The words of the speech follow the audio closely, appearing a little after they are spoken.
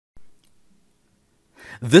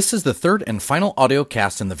This is the third and final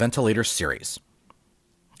audiocast in the Ventilators series.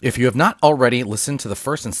 If you have not already listened to the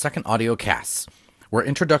first and second audiocasts, where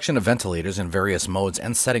introduction to ventilators in various modes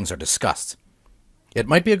and settings are discussed, it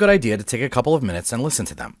might be a good idea to take a couple of minutes and listen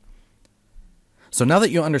to them. So now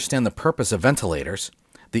that you understand the purpose of ventilators,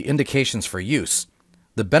 the indications for use,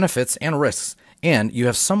 the benefits and risks, and you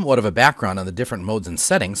have somewhat of a background on the different modes and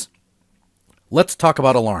settings, let's talk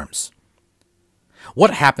about alarms.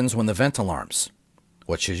 What happens when the vent alarms?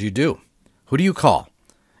 What should you do? Who do you call?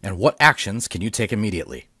 And what actions can you take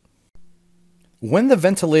immediately? When the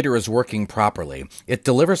ventilator is working properly, it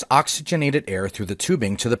delivers oxygenated air through the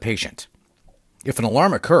tubing to the patient. If an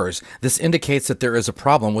alarm occurs, this indicates that there is a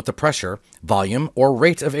problem with the pressure, volume, or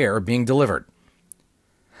rate of air being delivered.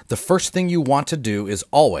 The first thing you want to do is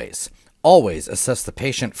always assess the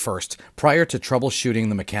patient first prior to troubleshooting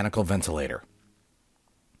the mechanical ventilator.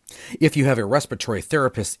 If you have a respiratory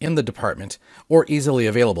therapist in the department or easily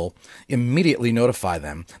available, immediately notify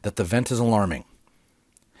them that the vent is alarming.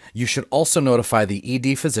 You should also notify the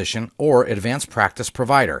ED physician or advanced practice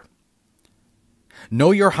provider.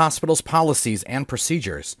 Know your hospital's policies and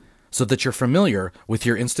procedures so that you're familiar with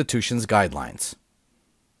your institution's guidelines.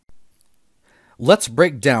 Let's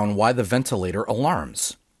break down why the ventilator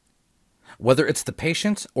alarms. Whether it's the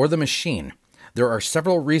patient or the machine, there are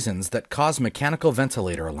several reasons that cause mechanical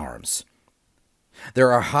ventilator alarms.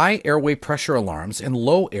 There are high airway pressure alarms and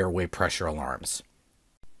low airway pressure alarms.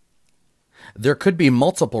 There could be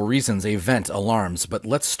multiple reasons a vent alarms, but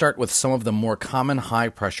let's start with some of the more common high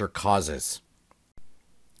pressure causes.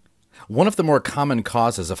 One of the more common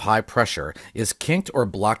causes of high pressure is kinked or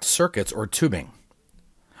blocked circuits or tubing.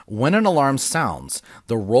 When an alarm sounds,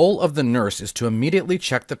 the role of the nurse is to immediately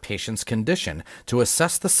check the patient's condition to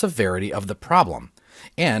assess the severity of the problem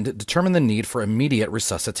and determine the need for immediate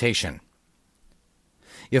resuscitation.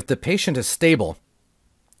 If the patient is stable,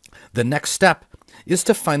 the next step is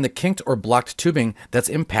to find the kinked or blocked tubing that's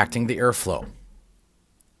impacting the airflow.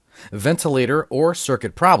 Ventilator or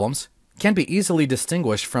circuit problems can be easily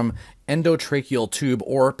distinguished from endotracheal tube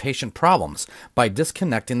or patient problems by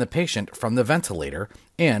disconnecting the patient from the ventilator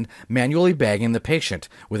and manually bagging the patient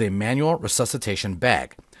with a manual resuscitation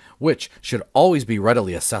bag, which should always be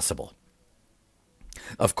readily accessible.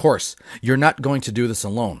 Of course, you're not going to do this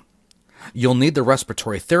alone. You'll need the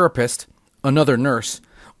respiratory therapist, another nurse,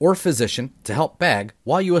 or physician to help bag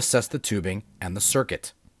while you assess the tubing and the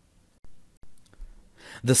circuit.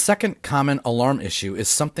 The second common alarm issue is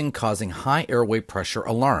something causing high airway pressure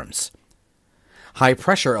alarms. High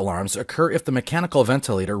pressure alarms occur if the mechanical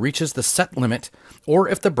ventilator reaches the set limit or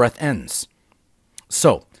if the breath ends.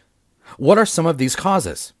 So, what are some of these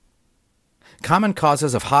causes? Common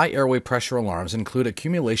causes of high airway pressure alarms include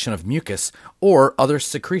accumulation of mucus or other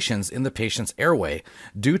secretions in the patient's airway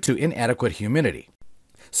due to inadequate humidity.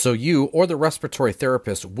 So you or the respiratory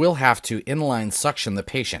therapist will have to inline suction the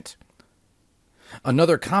patient.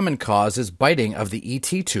 Another common cause is biting of the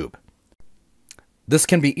ET tube. This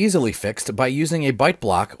can be easily fixed by using a bite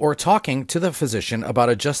block or talking to the physician about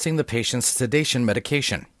adjusting the patient's sedation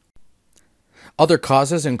medication. Other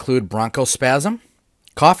causes include bronchospasm,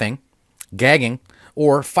 coughing, gagging,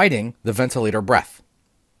 or fighting the ventilator breath.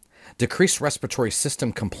 Decreased respiratory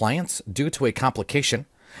system compliance due to a complication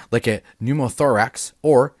like a pneumothorax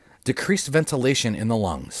or decreased ventilation in the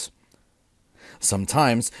lungs.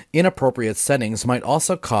 Sometimes, inappropriate settings might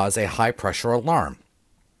also cause a high-pressure alarm.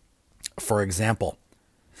 For example,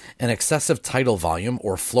 an excessive tidal volume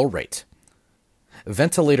or flow rate.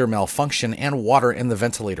 Ventilator malfunction and water in the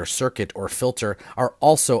ventilator circuit or filter are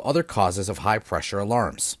also other causes of high-pressure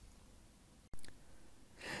alarms.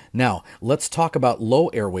 Now, let's talk about low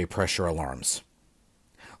airway pressure alarms.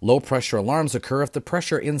 Low-pressure alarms occur if the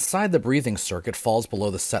pressure inside the breathing circuit falls below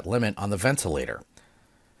the set limit on the ventilator.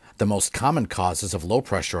 The most common causes of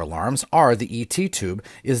low-pressure alarms are the ET tube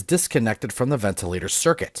is disconnected from the ventilator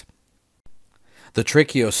circuit. The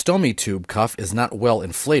tracheostomy tube cuff is not well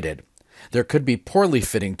inflated. There could be poorly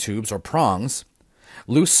fitting tubes or prongs,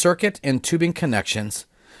 loose circuit and tubing connections,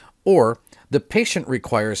 or the patient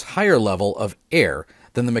requires higher level of air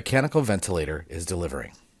than the mechanical ventilator is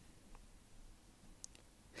delivering.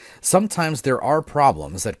 Sometimes there are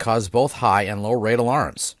problems that cause both high and low rate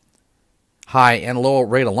alarms. High and low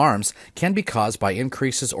rate alarms can be caused by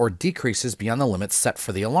increases or decreases beyond the limits set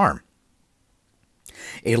for the alarm.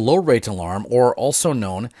 A low rate alarm, or also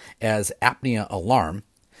known as apnea alarm,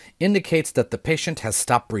 indicates that the patient has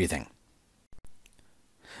stopped breathing.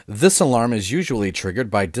 This alarm is usually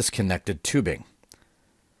triggered by disconnected tubing.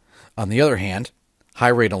 On the other hand, high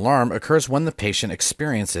rate alarm occurs when the patient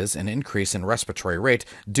experiences an increase in respiratory rate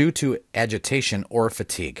due to agitation or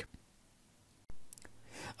fatigue.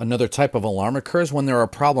 Another type of alarm occurs when there are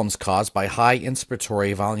problems caused by high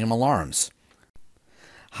inspiratory volume alarms.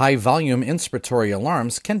 High volume inspiratory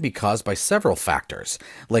alarms can be caused by several factors,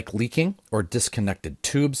 like leaking or disconnected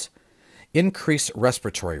tubes, increased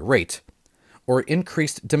respiratory rate, or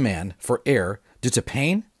increased demand for air due to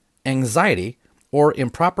pain, anxiety, or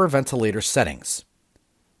improper ventilator settings.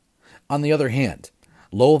 On the other hand,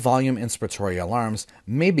 low volume inspiratory alarms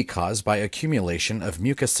may be caused by accumulation of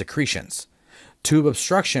mucus secretions, tube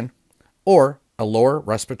obstruction, or a lower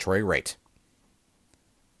respiratory rate.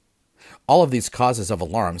 All of these causes of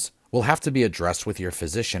alarms will have to be addressed with your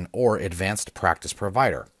physician or advanced practice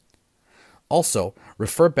provider. Also,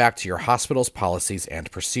 refer back to your hospital's policies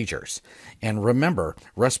and procedures. And remember,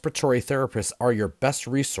 respiratory therapists are your best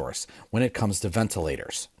resource when it comes to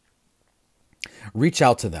ventilators. Reach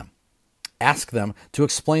out to them. Ask them to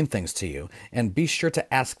explain things to you, and be sure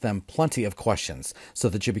to ask them plenty of questions so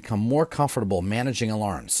that you become more comfortable managing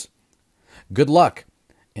alarms. Good luck,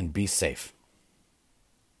 and be safe.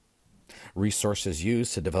 Resources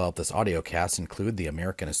used to develop this audiocast include the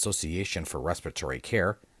American Association for Respiratory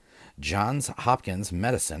Care, Johns Hopkins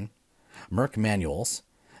Medicine, Merck Manuals,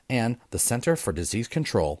 and the Center for Disease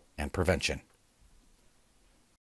Control and Prevention.